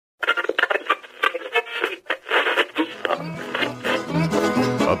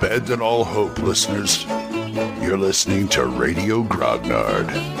Abandon all hope, listeners. You're listening to Radio Grognard,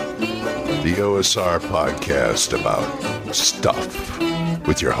 the OSR podcast about stuff,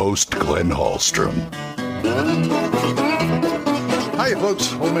 with your host, Glenn Hallstrom. Hi,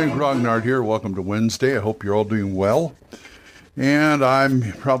 folks. Old Man Grognard here. Welcome to Wednesday. I hope you're all doing well. And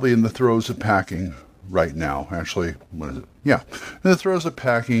I'm probably in the throes of packing right now. Actually, what is it? Yeah, in the throes of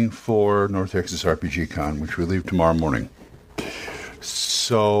packing for North Texas RPG Con, which we leave tomorrow morning.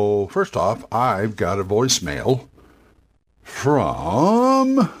 So, first off, I've got a voicemail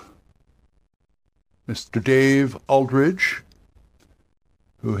from Mr. Dave Aldridge,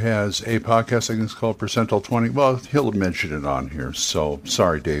 who has a podcast, I think it's called Percentile 20. Well, he'll mention it on here, so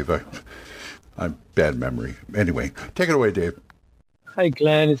sorry, Dave. I bad memory. Anyway, take it away, Dave. Hey,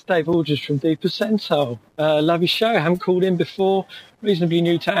 Glenn. It's Dave Aldridge from The Percentile. Love your show. I haven't called in before. Reasonably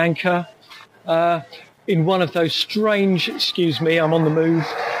new to Anchor. In one of those strange, excuse me, I'm on the move.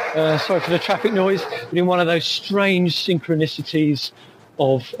 Sorry for the traffic noise. But in one of those strange synchronicities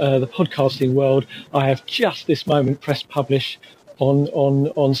of the podcasting world, I have just this moment pressed publish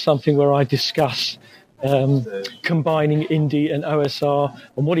on something where I discuss combining indie and OSR,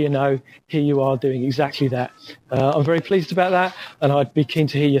 and what do you know, here you are doing exactly that. I'm very pleased about that, and I'd be keen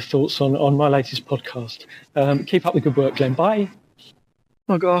to hear your thoughts on my latest podcast. Keep up the good work, Glenn. Bye.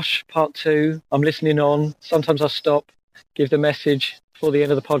 Oh gosh, part 2. I'm listening on. Sometimes I stop, give the message before the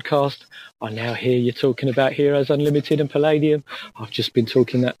end of the podcast. I now hear you talking about Heroes Unlimited and Palladium. I've just been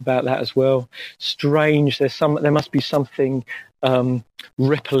talking about that as well. Strange. There must be something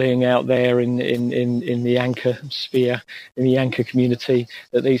rippling out there in the Anchor sphere, in the Anchor community,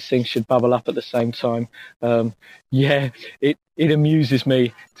 that these things should bubble up at the same time. It amuses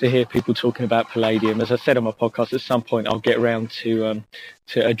me to hear people talking about Palladium. As I said on my podcast, at some point I'll get around to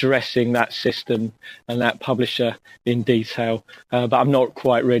addressing that system and that publisher in detail, but I'm not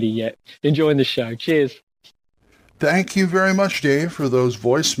quite ready yet. Enjoying the show. Cheers. Thank you very much, Dave, for those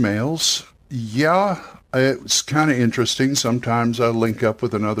voicemails. Yeah, it's kind of interesting. Sometimes I link up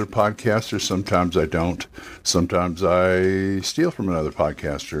with another podcaster. Sometimes I don't. Sometimes I steal from another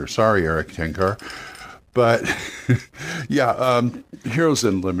podcaster. Sorry, Eric Tenkar. But, yeah, Heroes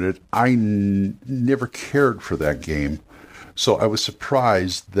Unlimited, I never cared for that game. So I was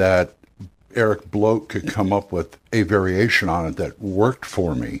surprised that Eric Bloat could come up with a variation on it that worked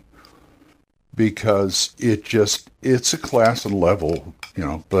for me. Because it's a class and level,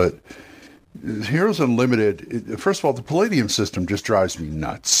 but Heroes Unlimited, first of all, the Palladium system just drives me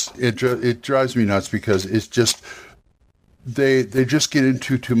nuts. It drives me nuts because it's just, they just get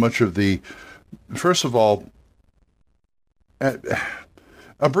into too much of the, first of all,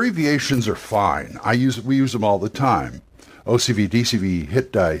 abbreviations are fine. We use them all the time. OCV, DCV,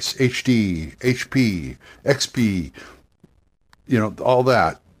 hit dice, HD, HP, XP, all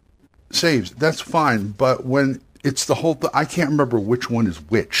that. Saves, that's fine. But when it's the whole I can't remember which one is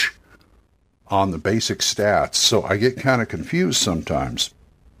which on the basic stats. So I get kind of confused sometimes.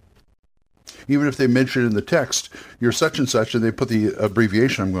 Even if they mention in the text, you're such and such, and they put the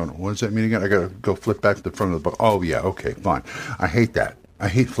abbreviation, I'm going, what does that mean again? I got to go flip back to the front of the book. Oh, yeah, okay, fine. I hate that. I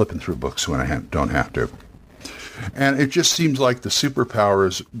hate flipping through books when I don't have to. And it just seems like the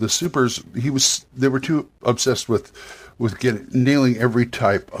superpowers, the supers, they were too obsessed with nailing every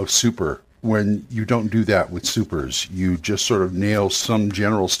type of super. When you don't do that with supers, you just sort of nail some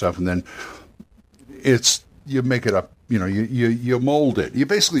general stuff, and then you make it up. You mold it. You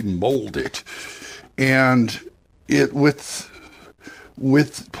basically mold it. And with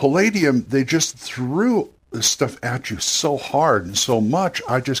Palladium, they just threw stuff at you so hard and so much.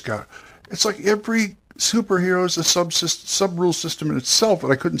 It's like every superhero is a sub-rule system in itself,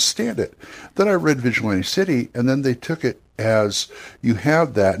 and I couldn't stand it. Then I read Vigilante City, and then they took it as you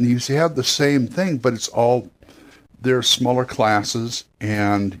have that, and you have the same thing, but it's all, they're smaller classes,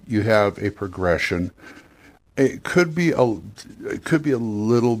 and you have a progression. It could be a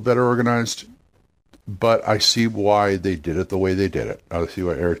little better organized, but I see why they did it the way they did it. I see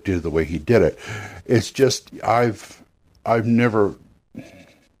why Eric did it the way he did it. It's just I've never.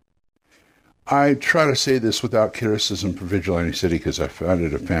 I try to say this without criticism for Vigilante City because I found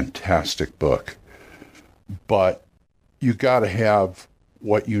it a fantastic book, but you got to have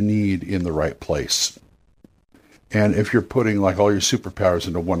what you need in the right place. And if you're putting like all your superpowers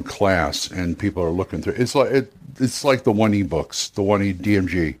into one class and people are looking through, it's like the 1E books, the 1E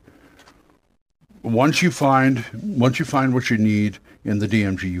DMG. Once you find what you need in the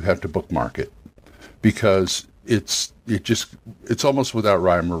DMG, you have to bookmark it, because it's almost without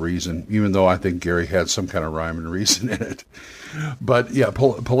rhyme or reason, even though I think Gary had some kind of rhyme and reason in it. But yeah,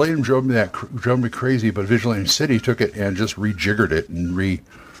 Palladium drove me crazy, but Vigilante City took it and just rejiggered it and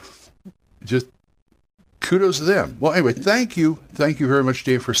just kudos to them. Well, anyway, thank you very much,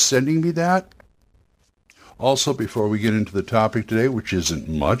 Dave, for sending me that. Also, before we get into the topic today, which isn't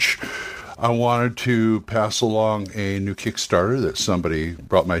much, I wanted to pass along a new Kickstarter that somebody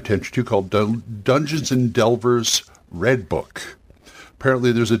brought my attention to called Dungeons and Delvers Red Book.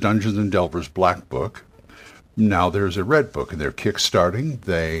 Apparently there's a Dungeons and Delvers Black Book. Now there's a Red Book, and they're kickstarting.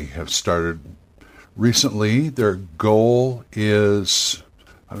 They have started recently. Their goal is,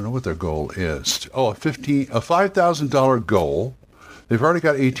 I don't know what their goal is. Oh, a $5,000 goal. They've already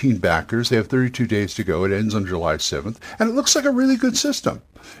got 18 backers. They have 32 days to go. It ends on July 7th, and it looks like a really good system.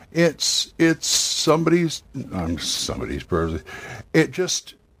 It's somebody's person. It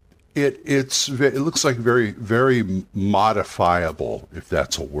looks like very, very modifiable, if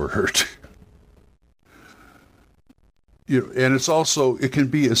that's a word. And it's also, it can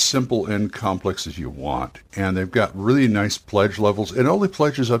be as simple and complex as you want. And they've got really nice pledge levels. It only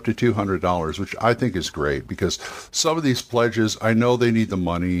pledges up to $200, which I think is great, because some of these pledges, I know they need the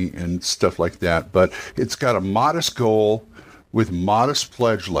money and stuff like that, but it's got a modest goal with modest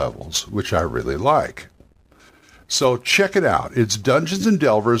pledge levels, which I really like. So check it out. It's Dungeons and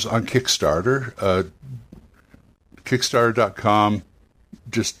Delvers on Kickstarter, Kickstarter.com.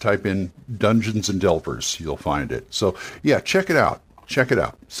 Just type in Dungeons and Delvers. You'll find it. So, yeah, check it out.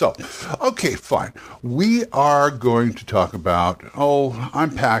 So, okay, fine. We are going to talk about,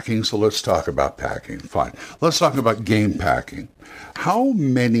 I'm packing, so let's talk about packing. Fine. Let's talk about game packing. How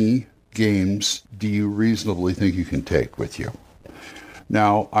many games do you reasonably think you can take with you?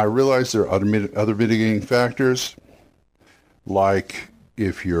 Now, I realize there are other mitigating factors, like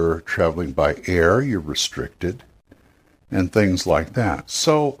if you're traveling by air, you're restricted, and things like that.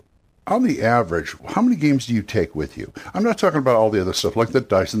 So, on the average, how many games do you take with you? I'm not talking about all the other stuff, like the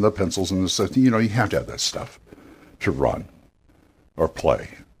dice and the pencils and the stuff. You have to have that stuff to run or play.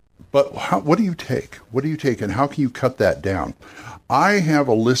 But what do you take? What do you take, and how can you cut that down? I have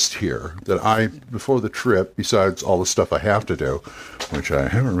a list here that before the trip, besides all the stuff I have to do, which I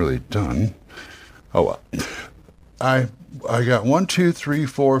haven't really done. Oh, well. I got 1, 2, 3,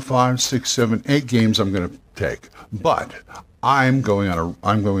 4, 5, 6, 7, 8 games I'm going to take. But I'm going on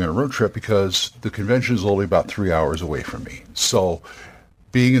a road trip because the convention is only about 3 hours away from me. So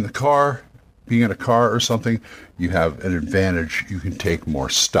being in a car or something, you have an advantage. You can take more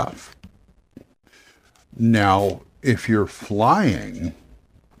stuff. Now, if you're flying,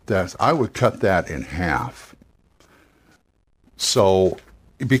 I would cut that in half. So,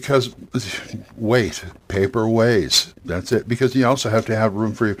 because paper weighs. That's it. Because you also have to have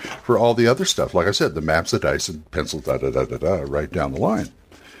room for all the other stuff. Like I said, the maps, the dice, and pencils, right down the line.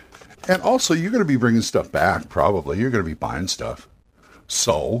 And also, you're going to be bringing stuff back, probably. You're going to be buying stuff.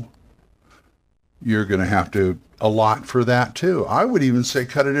 So, you're going to have to allot for that, too. I would even say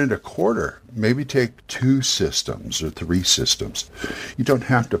cut it into quarter. Maybe take 2 systems or 3 systems. You don't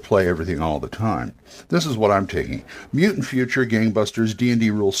have to play everything all the time. This is what I'm taking. Mutant Future, Gangbusters, D&D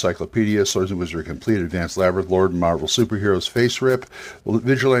Rules Cyclopedia, Swords and Wizardry Complete, Advanced Labyrinth Lord, Marvel Superheroes Face Rip,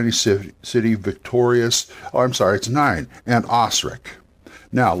 Vigilante City, Victorious, it's 9, and Osric.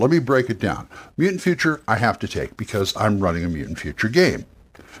 Now, let me break it down. Mutant Future, I have to take because I'm running a Mutant Future game.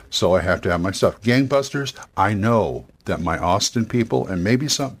 So I have to have my stuff. Gangbusters, I know that my Austin people, and maybe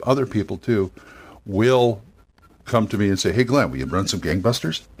some other people too, will come to me and say, hey, Glenn, will you run some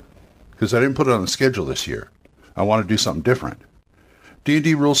Gangbusters? Because I didn't put it on the schedule this year. I want to do something different.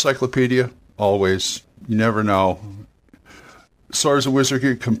 D&D Rules Cyclopedia, always. You never know. Swords and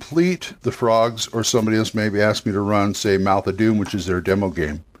Wizardry Complete, the Frogs, or somebody else maybe asked me to run, say, Mouth of Doom, which is their demo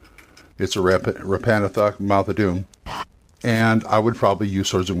game. It's a Rapanathok Mouth of Doom. And I would probably use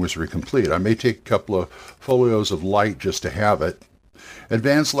Swords and Wizardry Complete. I may take a couple of folios of light just to have it.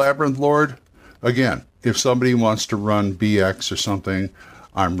 Advanced Labyrinth Lord, again, if somebody wants to run BX or something,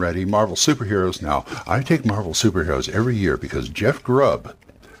 I'm ready. Marvel Superheroes now. I take Marvel Superheroes every year because Jeff Grubb,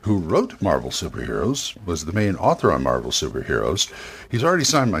 who wrote Marvel Superheroes, was the main author on Marvel Superheroes. He's already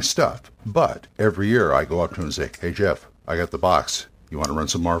signed my stuff. But every year I go up to him and say, hey, Jeff, I got the box. You want to run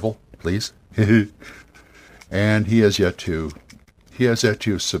some Marvel, please? And he has yet to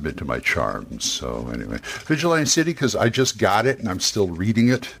submit to my charms. So anyway, Vigilante City, because I just got it and I'm still reading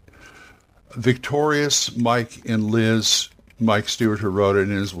it. Victorious, Mike and Liz, Mike Stewart, who wrote it,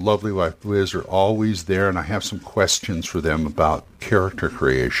 and his lovely wife Liz are always there, and I have some questions for them about character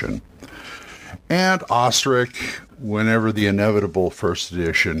creation. And Osric, whenever the inevitable first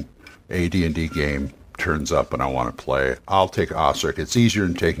edition AD&D game turns up and I want to play, I'll take Ostrich. It's easier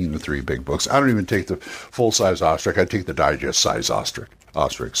than taking the 3 big books. I don't even take the full-size Ostrich. I take the digest-size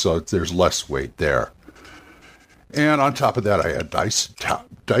Ostrich, so there's less weight there. And on top of that, I had Dice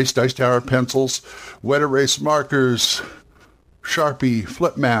Tower pencils, wet erase markers, Sharpie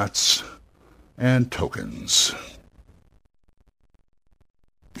flip mats, and tokens.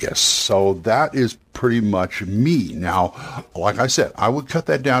 Yes, so that is pretty much me. Now, like I said, I would cut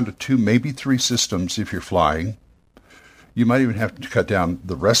that down to 2, maybe 3 systems if you're flying. You might even have to cut down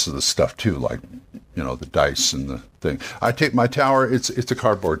the rest of the stuff too, like, the dice and the thing. I take my tower, it's a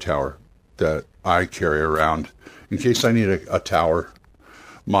cardboard tower that I carry around in case I need a tower.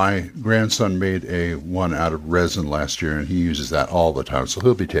 My grandson made a one out of resin last year, and he uses that all the time, so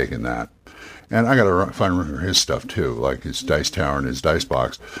he'll be taking that. And I got to find room for his stuff too, like his dice tower and his dice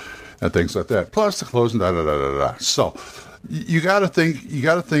box and things like that. Plus the clothes and da-da-da-da-da. So you got to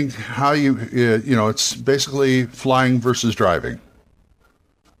think how it's basically flying versus driving.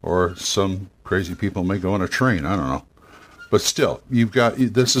 Or some crazy people may go on a train, I don't know. But still,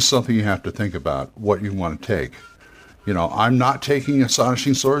 this is something you have to think about, what you want to take. I'm not taking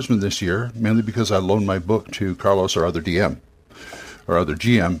Astonishing Swordsman this year, mainly because I loaned my book to Carlos, our other DM, or other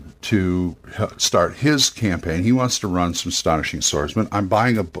GM, to start his campaign. He wants to run some Astonishing Swordsman. I'm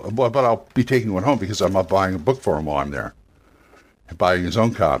buying but I'll be taking one home because I'm not buying a book for him while I'm there. I'm buying his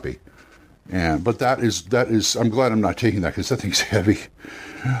own copy. But that is, I'm glad I'm not taking that because that thing's heavy.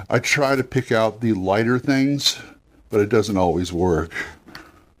 I try to pick out the lighter things, but it doesn't always work.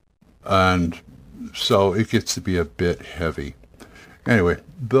 And so it gets to be a bit heavy. Anyway,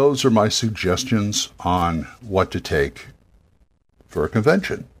 those are my suggestions on what to take for a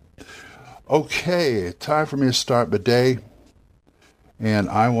convention. Okay, time for me to start my day. And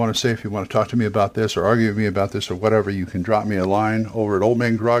I want to say, if you want to talk to me about this or argue with me about this or whatever, you can drop me a line over at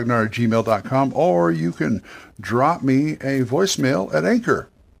oldmangrognar@gmail.com, or you can drop me a voicemail at Anchor.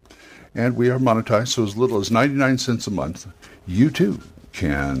 And we are monetized, so as little as 99 cents a month, you too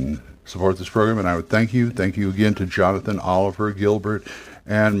can support this program. And I would thank you. Thank you again to Jonathan Oliver Gilbert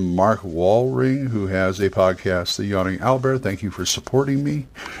and Mark Walring, who has a podcast, The Yawning Owlbear. Thank you for supporting me.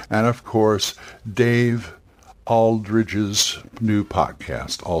 And of course, Dave Aldridge's new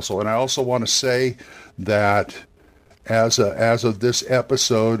podcast also. And I also want to say that as of this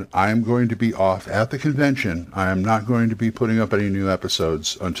episode, I'm going to be off at the convention. I am not going to be putting up any new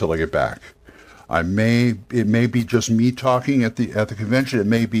episodes until I get back. It may be just me talking at the convention. It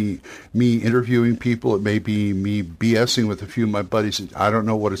may be me interviewing people. It may be me BSing with a few of my buddies. I don't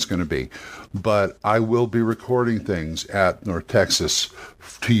know what it's going to be, but I will be recording things at North Texas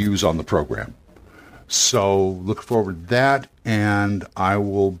to use on the program. So look forward to that, and I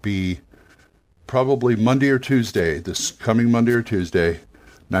will be probably Monday or Tuesday, this coming Monday or Tuesday,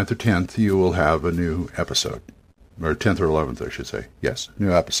 9th or 10th, you will have a new episode. Or 10th or 11th, I should say. Yes,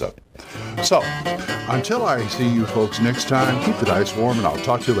 new episode. So, until I see you folks next time, keep the dice warm, and I'll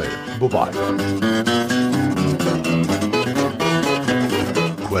talk to you later. Bye-bye.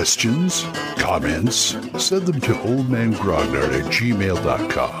 Questions? Comments? Send them to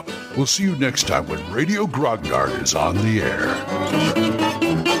oldmangrognard@gmail.com. We'll see you next time when Radio Grognard is on the air.